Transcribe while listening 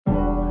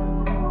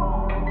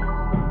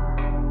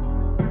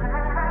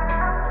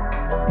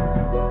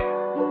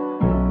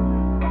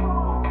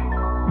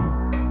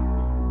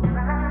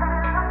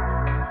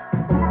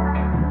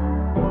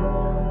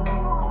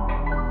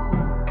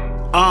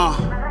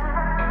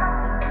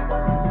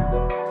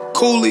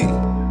Cooley.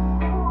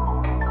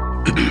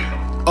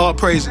 All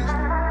praises.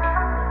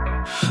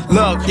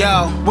 Look,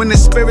 yo, when the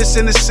spirit's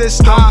in the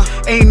system,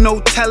 ain't no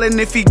telling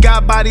if he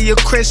got body or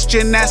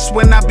Christian. That's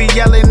when I be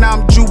yelling,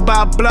 I'm Jew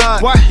by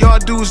blood. What? Y'all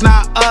dudes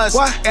not us.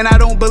 What? And I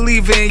don't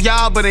believe in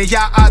y'all, but in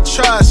y'all I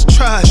trust.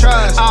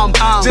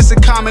 I'm just a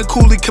common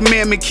Cooley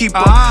commandment keeper.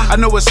 I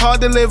know it's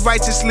hard to live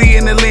righteously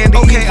in the land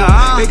of evil.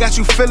 They got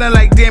you feeling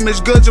like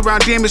damaged goods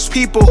around damaged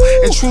people.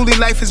 And truly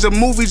life is a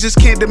movie, just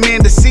can't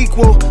demand a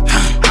sequel.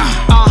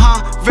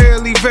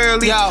 Verily,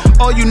 verily, yo.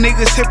 All you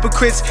niggas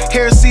hypocrites,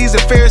 heresies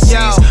and Pharisees,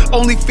 yo.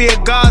 Only fear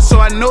God, so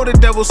I know the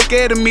devil's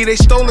scared of me. They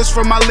stole us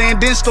from our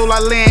land, then stole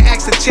our land,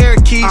 asked the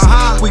Cherokees.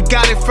 We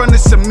got it from the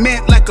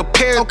cement like a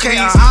pair of keys.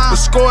 We're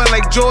scoring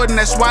like Jordan,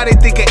 that's why they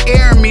think of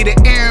airing me. They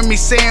airing me,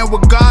 saying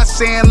what God's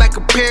saying like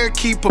a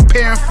parakeet,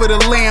 preparing for the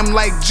lamb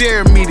like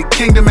Jeremy, the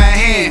kingdom at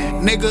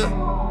hand, nigga.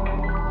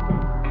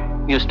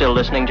 You still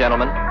listening,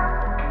 gentlemen?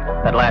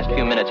 That last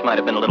few minutes might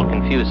have been a little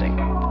confusing.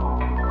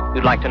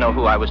 You'd like to know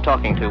who I was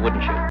talking to,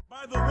 wouldn't you?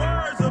 By the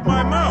words of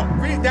my mouth.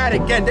 Read that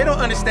again. They don't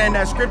understand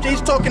that scripture.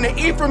 He's talking to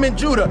Ephraim and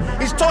Judah.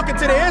 He's talking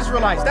to the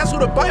Israelites. That's who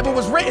the Bible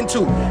was written to.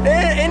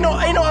 There ain't no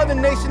other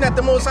nation that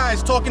the Most High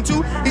is talking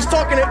to. He's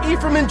talking to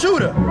Ephraim and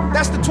Judah.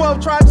 That's the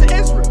 12 tribes of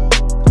Israel.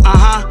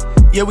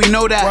 Yeah, we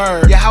know that.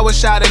 Word. Yeah, how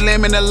shot a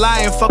lamb and a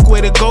lion, fuck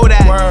where to go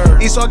that.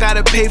 Word. Esau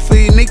gotta pay for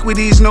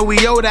iniquities, know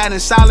we owe that.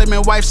 And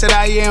Solomon wife said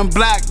I am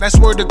black, that's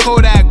word to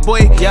Kodak,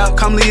 boy. Yep.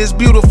 Comely is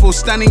beautiful,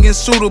 stunning and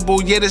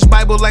suitable. Yeah, this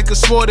Bible like a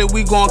sword that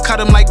we gon' cut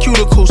them like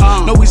cuticles.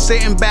 No, we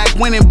sitting back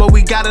winning, but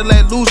we gotta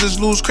let losers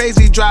lose.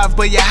 Crazy drive,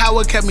 but yeah,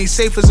 Howard kept me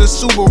safe as a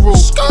Subaru.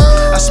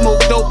 I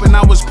smoked dope and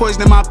I was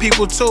poisoning my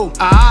people too.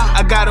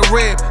 I got a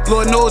rib,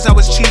 Lord knows I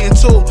was cheating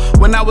too.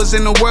 When I was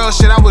in the world,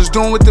 shit, I was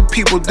doing what the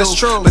people do. That's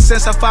true. But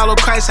since I follow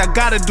Christ, I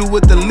gotta do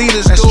what the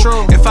leaders do.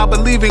 True. If I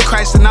believe in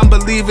Christ, then I'm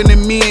believing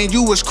in me. And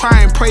you was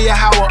crying, prayer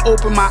how I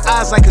open my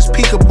eyes like it's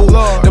peekaboo.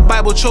 Lord. The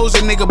Bible chose a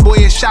nigga, boy,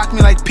 it shocked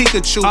me like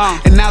Pikachu.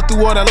 And now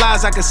through all the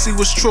lies, I can see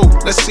what's true.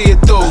 Let's see it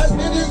through. As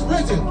it is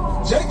written,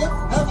 Jacob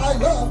have I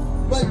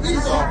loved, but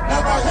Esau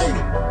have I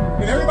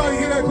hated. Did everybody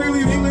hear that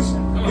clearly in English?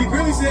 He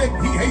clearly said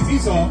he hates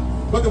Esau,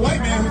 but the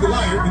white man who's the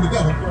liar and the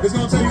devil is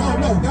going to tell you, oh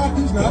no, God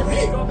does not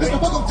hate. This is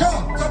the book of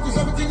John, chapter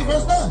 17,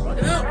 verse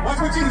 9.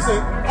 Watch what Jesus said.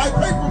 I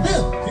pray for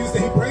him. Jesus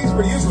said he prays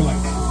for the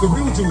Israelites, the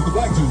real Jews, the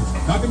black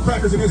Jews, not them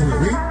crackers in Israel.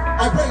 Read.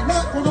 I pray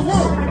not for the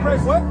world. He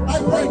prays what?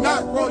 I pray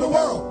not for the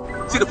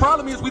world. See, the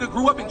problem is we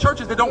grew up in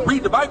churches that don't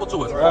read the Bible to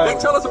us. Right. They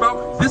tell us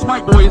about this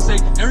white boy and say,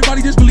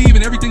 everybody just believe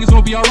and everything is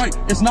going to be all right.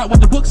 It's not what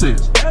the book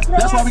says. That's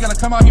why we got to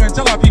come out here and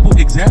tell our people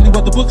exactly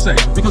what the book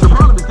says. Because the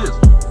problem is this.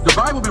 The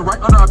Bible been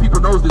right under our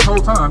people's nose this whole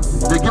time.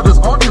 They give us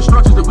all the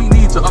instructions that we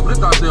need to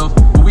uplift ourselves,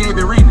 but we ain't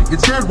been reading it.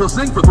 Instead, we'll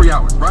sing for 3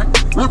 hours, right?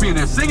 We'll be in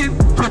there singing,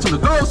 catching the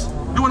ghosts,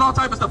 doing all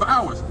type of stuff for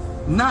hours.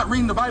 Not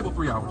reading the Bible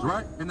 3 hours,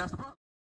 right? And that's the problem.